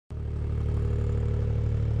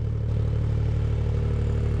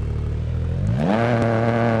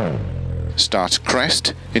Starts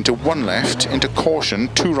crest, into 1 left, into caution,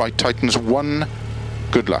 2 right, tightens 1,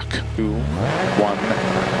 good luck. 2, 1,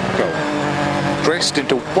 go. Crest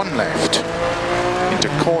into 1 left, into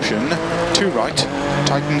caution, 2 right,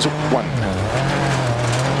 tightens 1.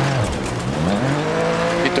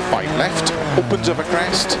 Into 5 left, opens over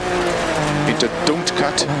crest, into don't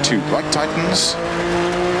cut, 2 right tightens,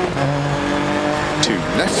 2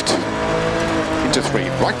 left, into 3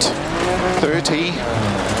 right, 30,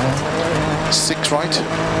 6 right,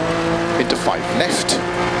 into 5 left,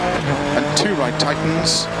 and 2 right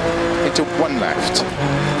tightens, into 1 left,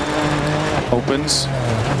 opens,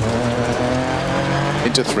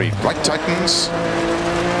 into 3 right tightens,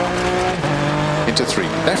 into 3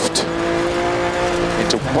 left,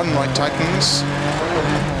 into 1 right tightens,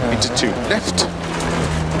 into 2 left,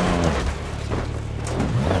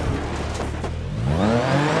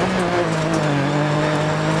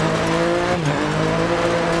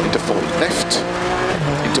 into 4 left,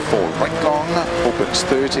 into 4 right long, opens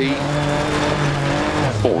 30,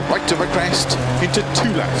 4 right over crest, into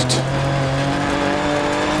 2 left,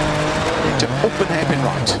 into open hairpin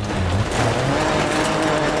right,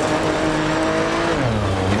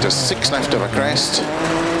 into 6 left over crest,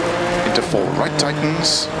 into 4 right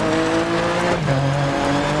tightens,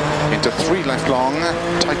 into 3 left long,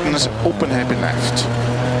 tightens open hairpin left,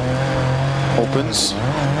 opens,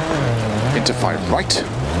 into 5 right,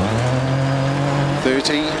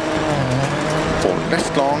 30, 4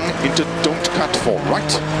 left long, into don't cut 4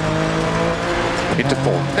 right, into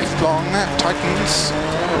 4 left long, tightens,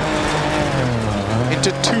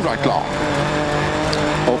 into 2 right long,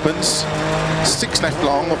 opens, 6 left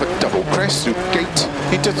long over double crest through gate,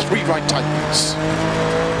 into 3 right tightens,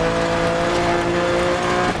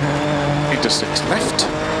 into 6 left,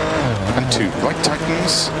 and 2 right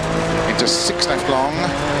tightens, into 6 left long,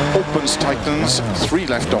 opens tightens, 3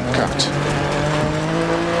 left don't cut,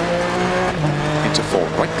 into 4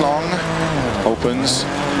 right long, opens,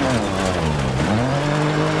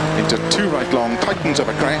 into 2 right long, tightens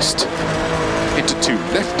over crest, into 2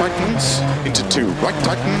 left tightens, into 2 right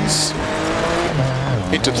tightens,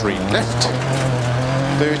 into 3 left,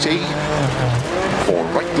 30, 4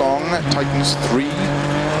 right long, tightens 3,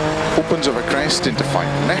 opens over crest, into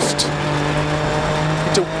 5 left,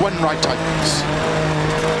 into 1 right tightens,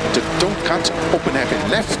 into don't cut, open hairpin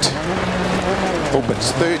left,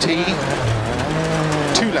 opens 30,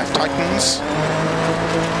 2 left tightens,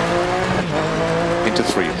 into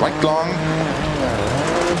 3 right long,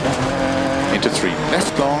 into 3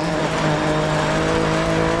 left long,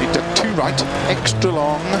 into 2 right extra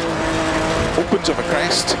long, opens over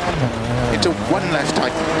crest, into 1 left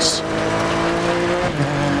tightens,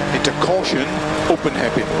 into caution, open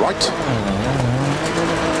hairpin right,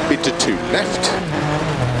 into 2 left,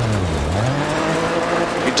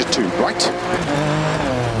 into 2 right,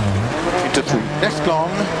 into 3 left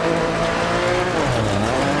long,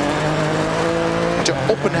 into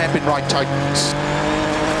open hairpin right tightens,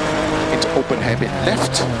 into open hairpin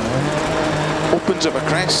left, opens over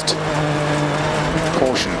crest,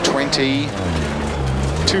 caution 20,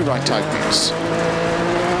 2 right tightens,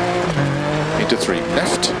 into 3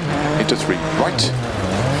 left, into 3 right,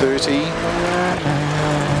 30,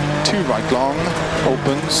 2 right long,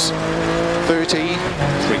 opens, 30,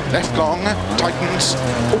 3 left long, tightens,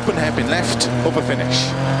 open hairpin left, over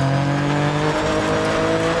finish.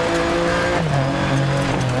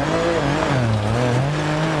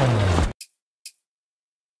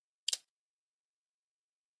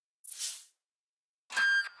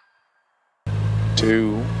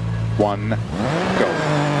 Two, 1, go.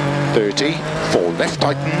 30, 4 left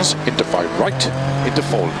tightens, into 5 right, into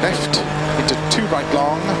 4 left, into 2 right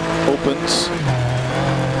long, opens,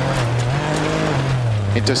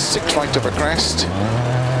 into 6 right over crest,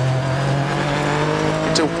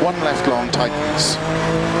 into 1 left long, tightens,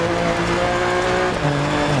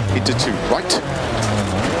 into 2 right,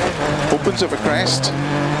 opens over crest,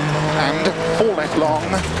 and 4 left long,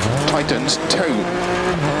 tightens, toe,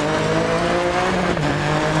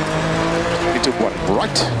 into 1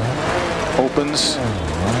 right, opens,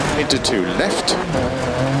 into 2 left,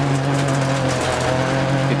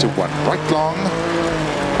 into 1 right long,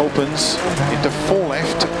 opens, into 4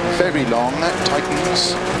 left, very long,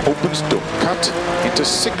 tightens, opens, don't cut, into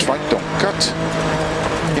 6 right, don't cut,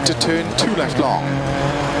 into turn 2 left long,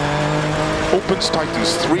 opens,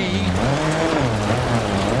 tightens 3,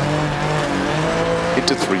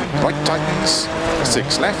 into 3 right tightens,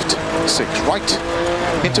 6 left, 6 right,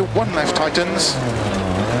 into 1 left tightens,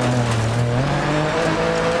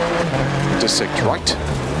 into 6 right,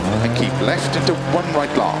 and keep left into 1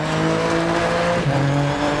 right long,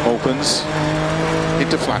 opens,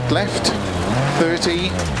 into flat left, 30,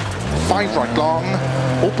 5 right long,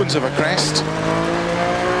 opens over crest,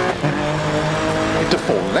 into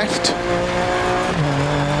 4 left,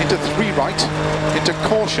 into 3 right, into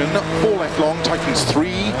caution, 4 left long, tightens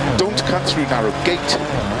 3, don't cut through narrow gate,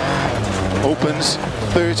 opens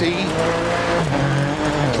 30,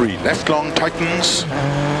 3 left long, tightens,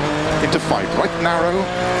 into 5 right narrow,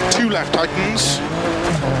 2 left tightens,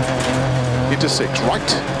 into 6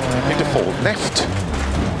 right, into 4 left,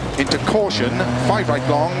 into caution, 5 right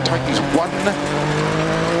long, tightens 1,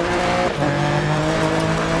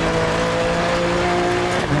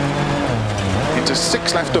 into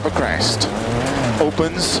 6 left over crest,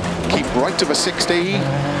 opens, keep right over 60,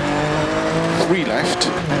 3 left,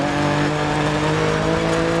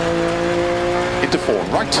 into 4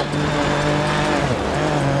 right,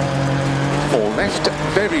 4 left,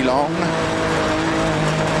 very long,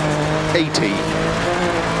 80,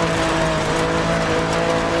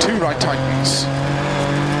 2 right tightens,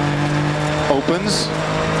 opens,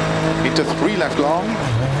 into 3 left long,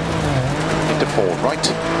 into 4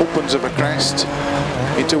 right, opens over crest,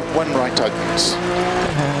 into 1 right tightens,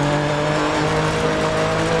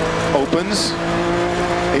 opens,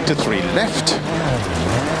 into 3 left,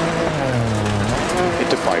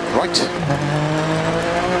 into 5 right,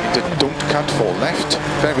 into don't cut 4 left,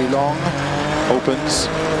 very long, opens,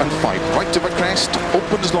 and 5 right of a crest,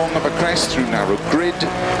 opens long of a crest through narrow grid,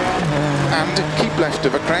 and keep left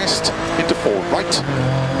of a crest, into 4 right,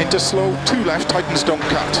 into slow, 2 left, tightens, don't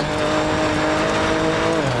cut,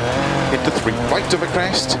 into 3 right of a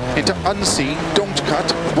crest, into unseen, don't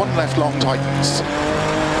cut, 1 left long, tightens,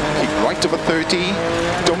 keep right of a 30,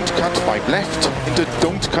 don't cut, 5 left, into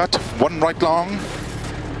don't cut, 1 right long,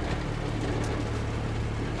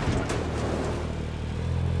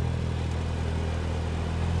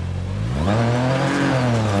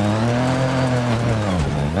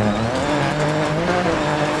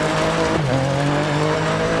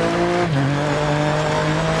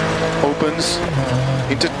 opens,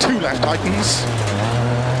 into 2 left tightens,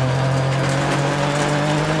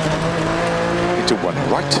 into 1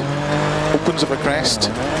 right, opens over crest,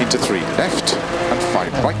 into 3 left, and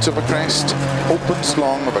 5 right over crest, opens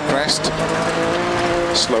long over crest,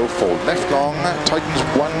 slow 4 left long, tightens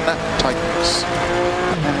 1, tightens,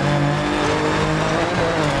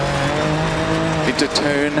 into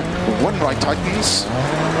turn, 1 right tightens,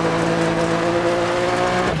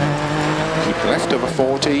 keep left over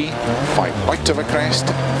 40, 5 right over crest,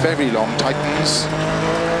 very long tightens,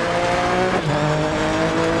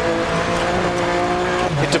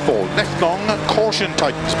 into 4 left long, caution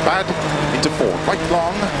tightens bad, into 4 right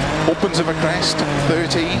long, opens over crest,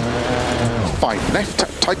 30, 5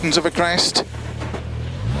 left, tightens over crest,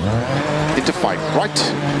 into 5 right,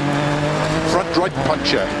 front right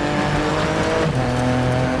puncher,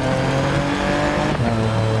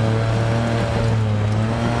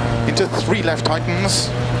 into 3 left tightens,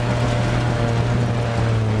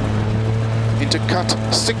 into cut,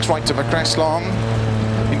 6 right of a crest long,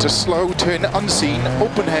 into slow, turn unseen,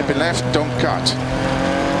 open hairpin left, don't cut,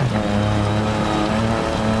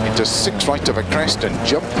 into 6 right of a crest and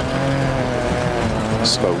jump,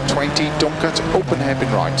 slow 20, don't cut, open hairpin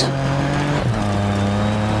right,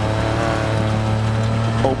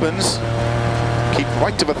 opens, keep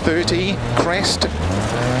right of a 30, crest,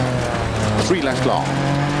 3 left long,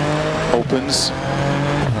 opens,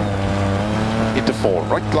 into 4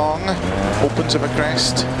 right long, opens over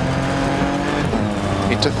crest,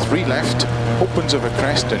 into 3 left, opens over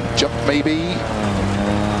crest and jump maybe,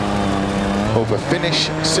 over finish,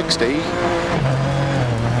 60,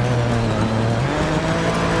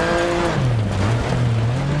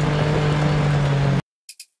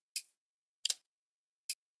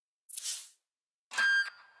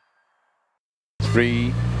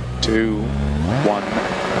 Three, 2, 1,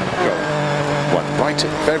 go. 1 right,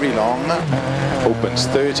 very long, opens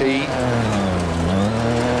 30,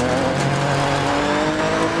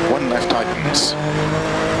 1 left tightens,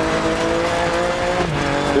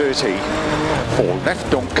 30, 4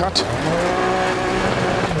 left, don't cut,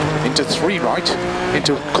 into 3 right,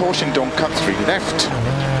 into caution, don't cut, 3 left,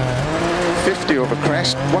 50 over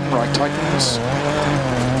crest, 1 right tightens,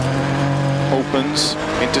 opens,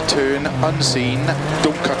 into turn, unseen,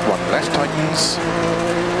 don't cut, 1 left tightens,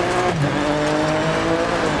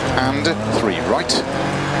 and 3 right,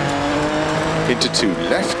 into 2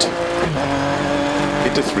 left,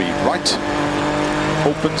 into 3 right,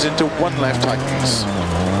 opens into 1 left tightens,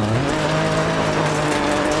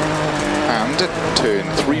 and turn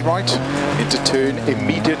 3 right, into turn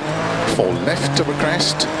immediate, 4 left of a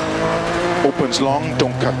crest, opens long,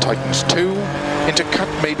 don't cut, tightens 2, into cut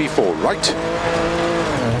maybe 4 right,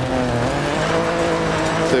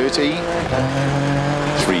 30,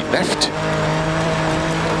 3 left,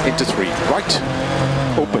 into 3 right,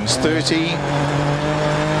 opens 30,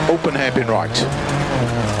 open hairpin right,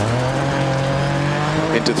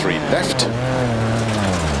 into 3 left,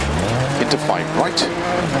 into 5 right,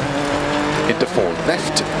 into 4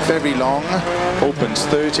 left, very long, opens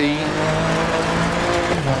 30,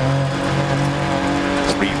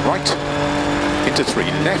 3 right, into 3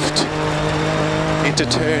 left, into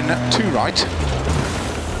turn 2 right,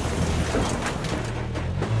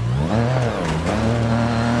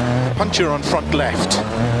 puncher on front left,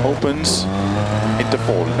 opens, into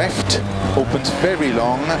 4 left, opens very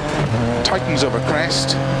long, tightens over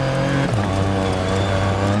crest,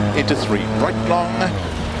 into 3 right long,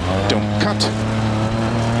 don't cut,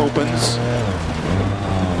 opens,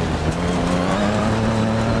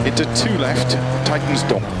 into 2 left, tightens,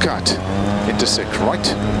 don't cut, into 6 right,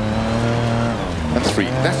 and 3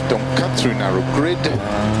 left, don't cut through narrow grid,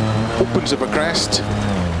 opens over crest,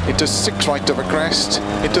 into 6 right over crest,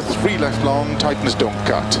 into 3 left long, tightens, don't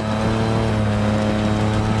cut,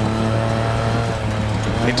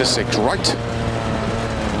 into 6 right,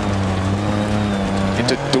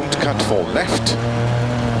 into don't cut 4 left,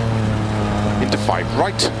 into 5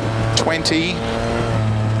 right, 20,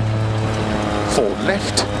 4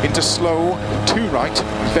 left, into slow, 2 right,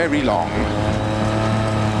 very long,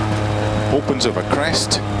 opens over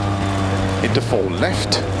crest, into 4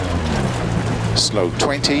 left, slow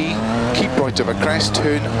 20, keep right over crest,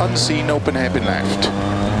 turn unseen, open hairpin left.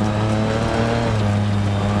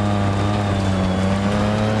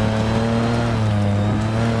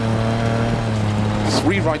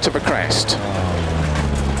 Three right over crest.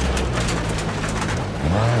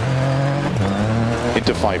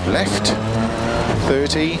 Into 5 left,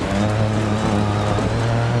 30,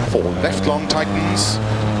 4 left long tightens,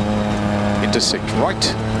 into 6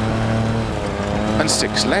 right, and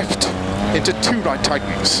 6 left, into 2 right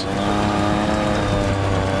tightens,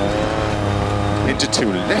 into 2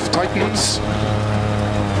 left tightens,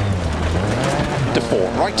 into 4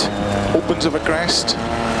 right, opens over crest,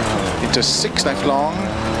 into 6 left long,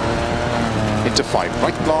 into 5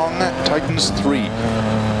 right long, tightens 3,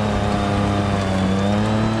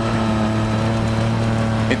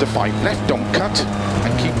 into 5 left, don't cut,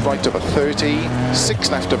 and keep right over 30,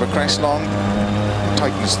 6 left over crest long,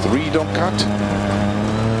 tightens 3, don't cut,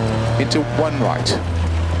 into 1 right,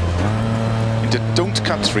 into don't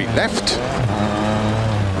cut 3 left,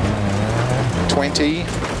 20,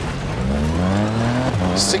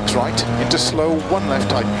 6 right, into slow 1 left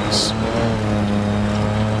tightens,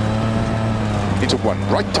 into 1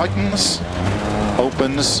 right tightens,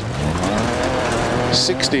 opens,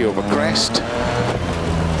 60 over crest,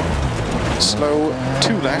 slow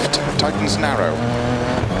 2 left, tightens narrow,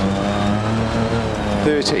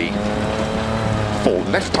 30, 4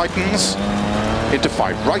 left tightens, into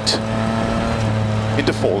 5 right,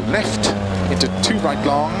 into 4 left, into 2 right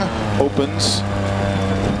long, opens,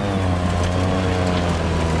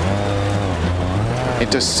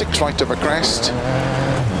 into 6 right over crest,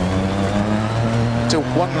 into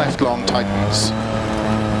 1 left long tightens,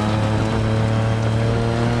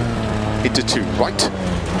 into 2 right,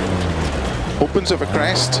 opens over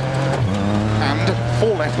crest, and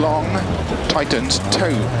 4 left long, tightens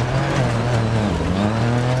toe.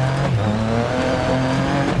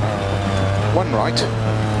 1 right,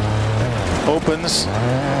 opens,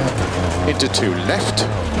 into 2 left,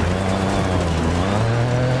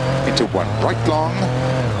 into 1 right long,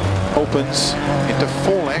 opens, into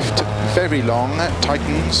 4 left, very long,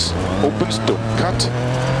 tightens, opens, don't cut,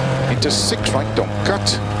 into 6 right, don't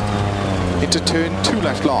cut, into turn 2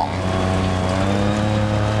 left long,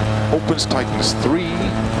 opens, tightens 3,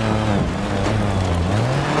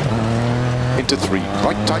 into 3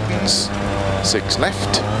 right tightens, 6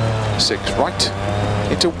 left, 6 right,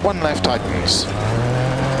 into 1 left tightens,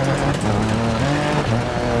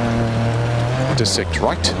 into 6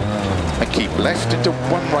 right, and keep left into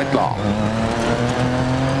 1 right long,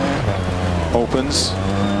 opens,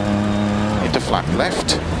 into flat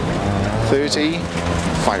left, 30,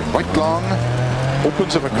 5 right long,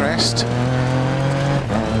 opens over crest,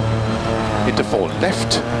 into 4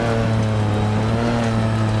 left,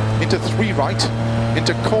 into 3 right,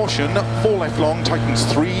 into caution, 4 left long, tightens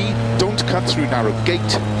 3, don't cut through narrow gate,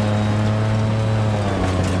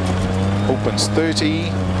 opens 30,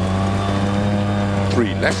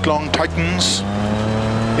 3 left long, tightens,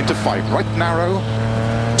 into 5 right narrow,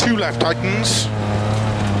 2 left tightens,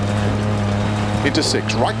 into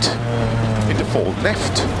 6 right, into 4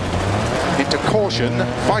 left, into caution,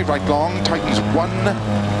 5 right long, tightens 1,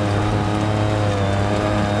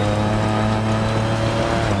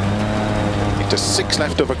 into 6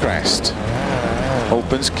 left over crest,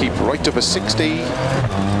 opens, keep right over 60,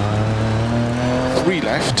 3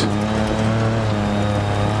 left,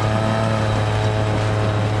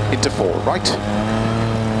 into 4 right,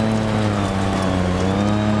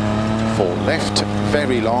 4 left,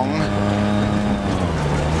 very long,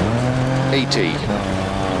 80,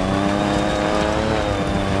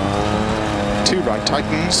 2 right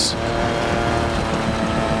tightens,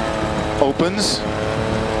 opens,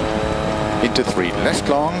 into 3 left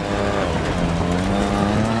long,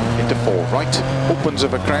 into 4 right, opens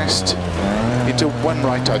over crest, into 1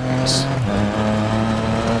 right tightens,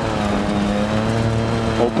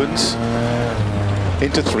 opens,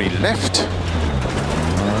 into 3 left,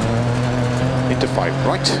 into 5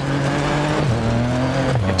 right,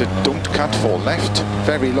 into don't cut 4 left,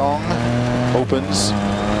 very long, opens,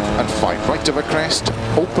 and 5 right over crest,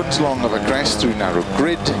 opens long over crest through narrow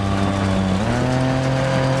grid,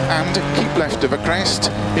 and keep left over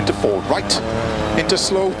crest, into 4 right, into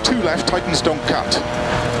slow, 2 left, tightens, don't cut,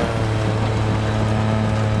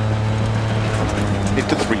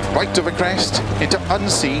 into 3 right over crest, into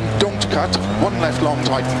unseen, don't cut, 1 left long,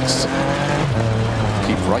 tightens,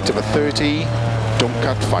 keep right over 30, don't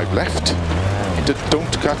cut, 5 left, into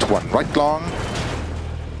don't cut, 1 right long,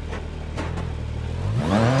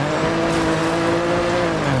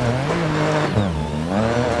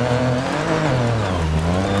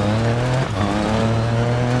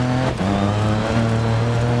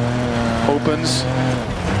 opens,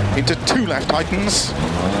 into 2 left tightens,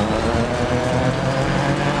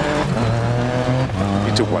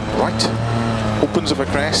 into 1 right, opens over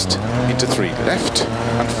crest, into 3 left,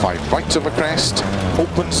 and 5 right over crest,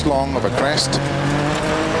 opens long over crest,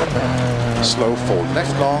 slow 4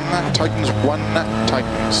 left long, tightens 1,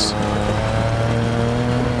 tightens.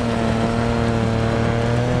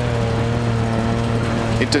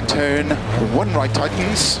 Into turn, 1 right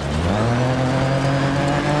tightens,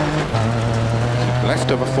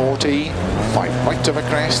 left over 40, 5 right over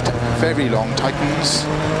crest, very long tightens,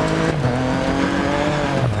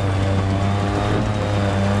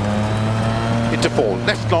 into 4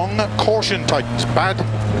 left long, caution tightens bad,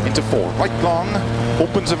 into 4 right long,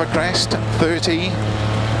 opens over crest, 30,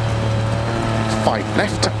 5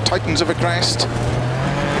 left, tightens over crest,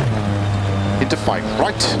 into 5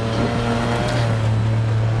 right,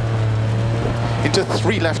 into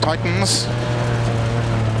 3 left tightens,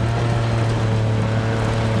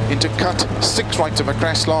 into cut, 6 right over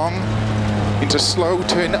crest long, into slow,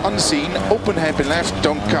 turn unseen, open hairpin left,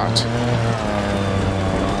 don't cut,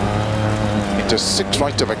 into 6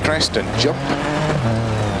 right over crest and jump,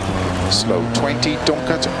 slow 20, don't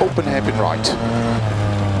cut, open hairpin right,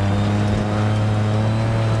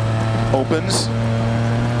 opens,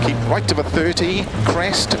 keep right over 30,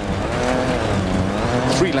 crest,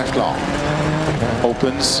 3 left long,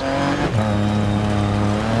 opens,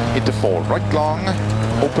 into 4 right long,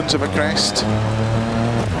 opens over crest,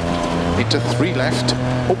 into 3 left,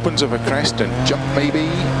 opens over crest and jump maybe,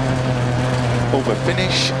 over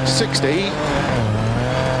finish, 60,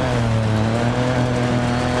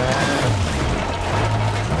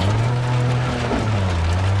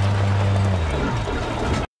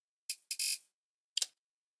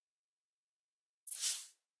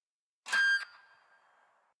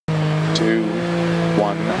 two,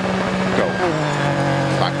 1, go.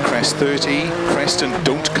 Back crest 30, crest and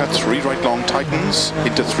don't cut 3 right long tightens,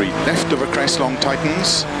 into 3 left over crest long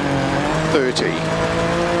tightens, 30,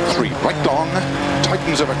 3 right long,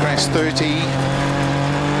 tightens over crest 30,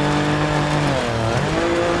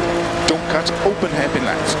 don't cut, open hairpin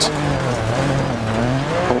left,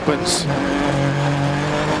 opens,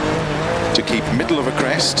 to keep middle over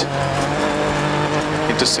crest,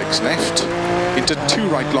 into 6 left, into 2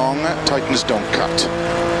 right long, tightens, don't cut,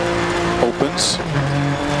 opens,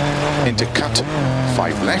 into cut,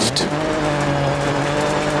 5 left,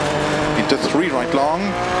 into 3 right long,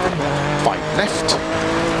 5 left,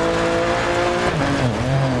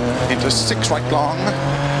 into 6 right long,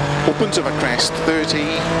 opens over crest 30,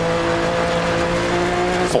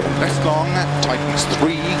 4 left long, tightens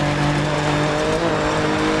 3,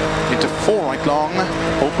 into 4 right long,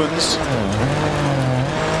 opens,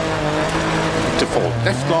 into 4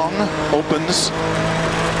 left long, opens,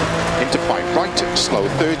 into 5 right, slow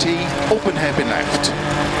 30, open hairpin left,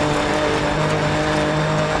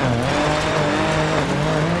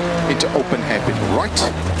 into open hairpin right,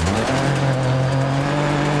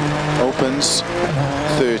 opens,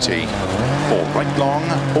 30, 4 right long,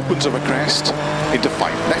 opens over crest, into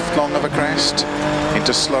 5 left long over crest,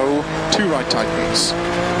 into slow, 2 right tightens,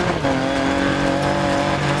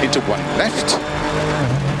 into 1 left,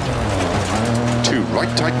 2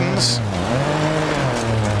 right tightens,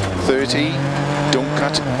 30, don't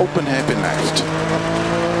cut, open hairpin left,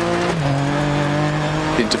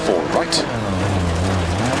 into 4 right,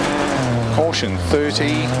 caution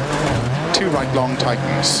 30, 2 right long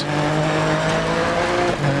tightens,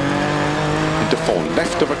 into 4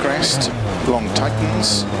 left of a crest, long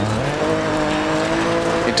tightens,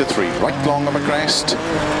 into 3 right long of a crest,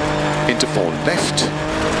 into 4 left,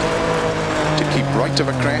 to keep right of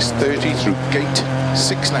a crest, 30 through gate,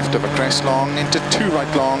 6 left of a crest long, into 2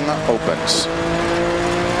 right long, opens.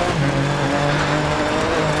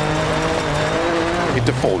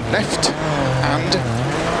 Into 4 left, and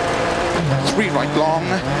 3 right long,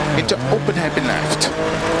 into open hairpin left.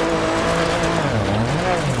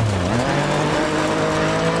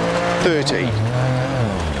 30.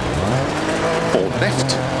 4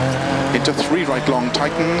 left, into 3 right long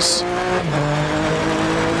tightens,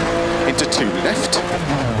 into 2 left,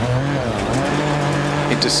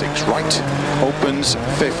 into 6 right, opens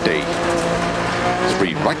 50.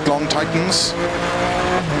 3 right long tightens,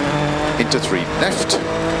 into 3 left,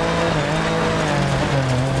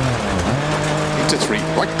 into 3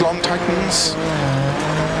 right long tightens,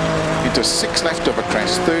 into 6 left of a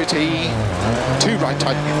crest, 30, 2 right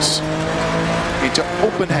tightens, into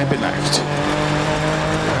open hairpin left,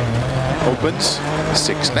 opens,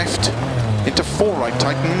 6 left, into 4 right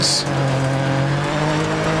tightens,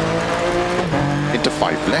 into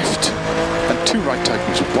 5 left, and 2 right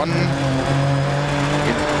tightens, 1,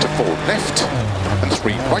 into 4 left, and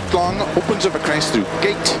 3 right long, opens of a crest through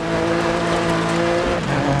gate,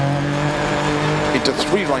 into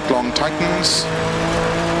 3 right long tightens,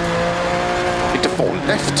 into 4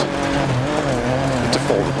 left, into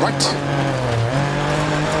 4 right,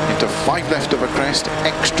 into 5 left of a crest,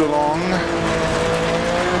 extra long,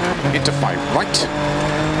 into 5 right,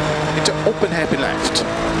 into open hairpin left,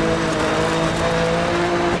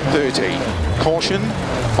 30, caution,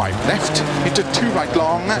 5 left, into 2 right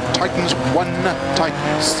long, tightens 1,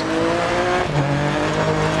 tightens,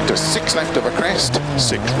 into 6 left of a crest,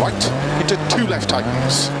 6 right, into 2 left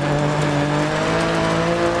tightens,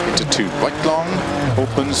 into 2 right long,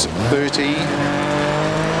 opens 30,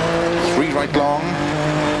 3 right long,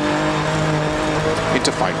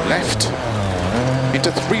 into 5 left,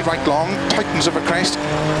 into 3 right long, tightens of a crest,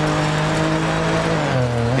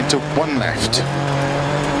 into 1 left,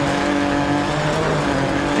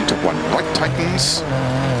 into 1 right tightens,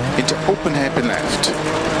 into open hairpin left,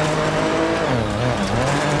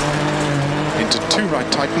 into 2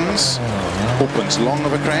 right tightens, opens long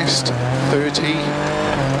of a crest, 30,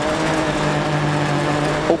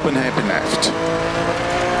 open hairpin left,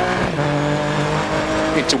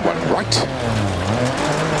 into 1 right,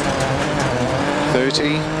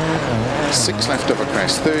 30, 6 left of a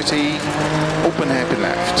crest, 30, open hairpin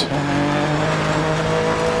left,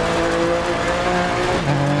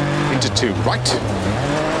 into 2 right,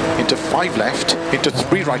 into 5 left, into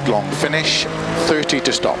 3 right long, finish, 30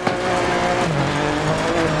 to stop.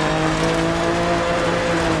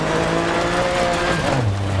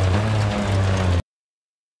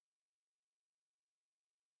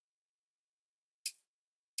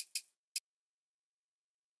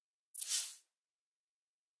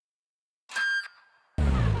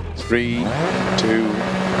 Three, 2,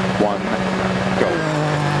 1, go.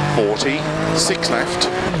 40, 6 left,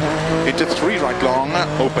 into 3 right long,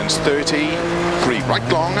 opens 30, 3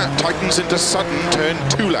 right long, tightens into sudden, turn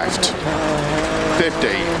 2 left, 50,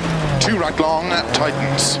 2 right long,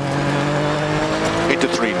 tightens, into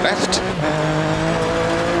 3 left,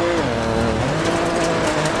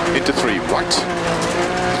 into 3 right,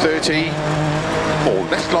 30, 4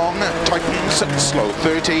 left long, tightens, slow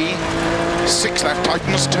 30, 6 left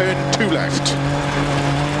tightens, turn 2 left,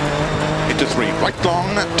 into 3 right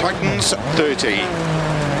long, tightens 30,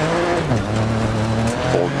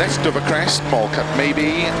 4 left of a crest, small cut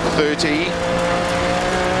maybe, 30,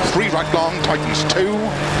 3 right long, tightens 2,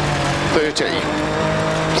 30,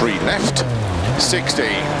 3 left, 60,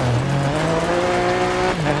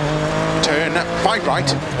 turn 5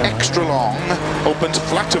 right, extra long, opens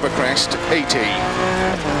flat of a crest, 80,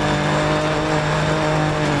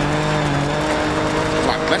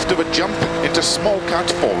 left of a jump, into small cut,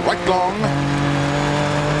 4 right long,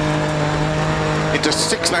 into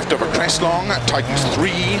 6 left of a crest long, tightens 3,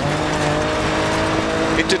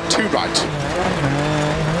 into 2 right,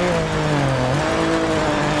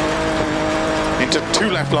 into 2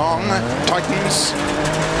 left long, tightens,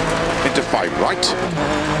 into 5 right,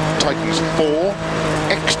 tightens 4,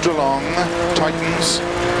 extra long, tightens,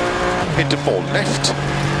 into 4 left,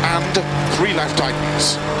 and 3 left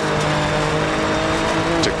tightens.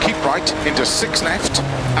 to keep right into 6 left,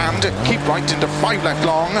 and keep right into 5 left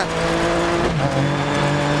long,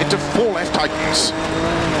 into 4 left tightens,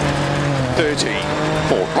 30,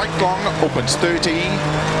 4 right long, opens 30,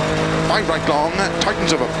 5 right long,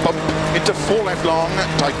 tightens of a bump, into 4 left long,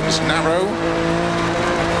 tightens narrow,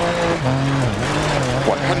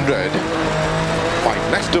 100,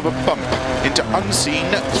 5 left of a bump, into unseen,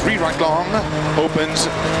 3 right long, opens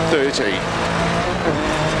 30.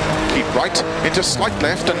 Keep right, into slight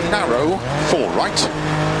left and narrow, 4 right,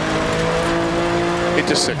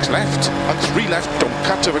 into 6 left, and 3 left, don't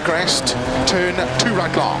cut of a crest, turn 2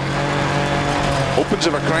 right long, opens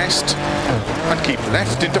of a crest, and keep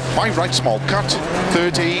left into 5 right small cut,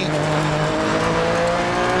 30,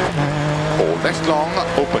 4 left long,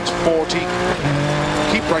 opens 40,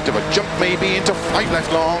 keep right of a jump maybe into 5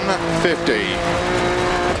 left long, 50,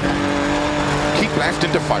 keep left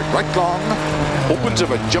into 5 right long, opens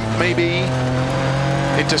of a jump maybe,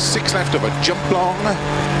 into 6 left of a jump long,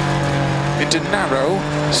 into narrow,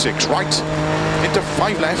 6 right, into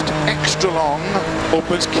 5 left, extra long,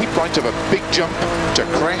 opens, keep right of a big jump, to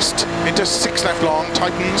crest, into 6 left long,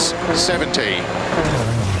 tightens, 70.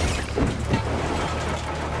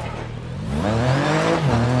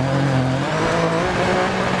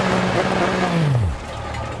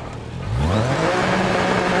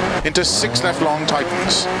 Into 6 left long,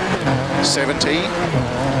 tightens, 70.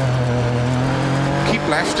 Keep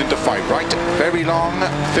left into 5 right, very long,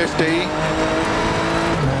 50.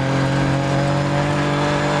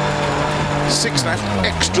 6 left,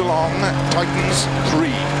 extra long, tightens,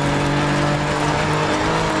 3.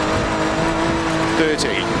 30.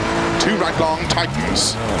 2 right long,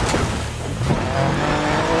 tightens.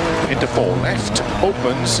 Into 4 left,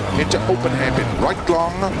 opens, into open hairpin right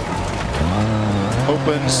long,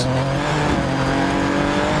 opens,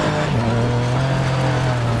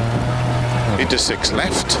 into 6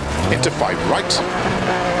 left, into 5 right,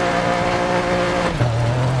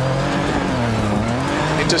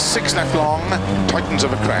 into 6 left long, tightens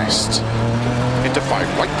of a crest, into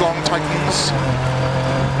 5 right long, tightens,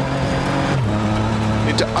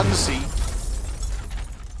 into unseen,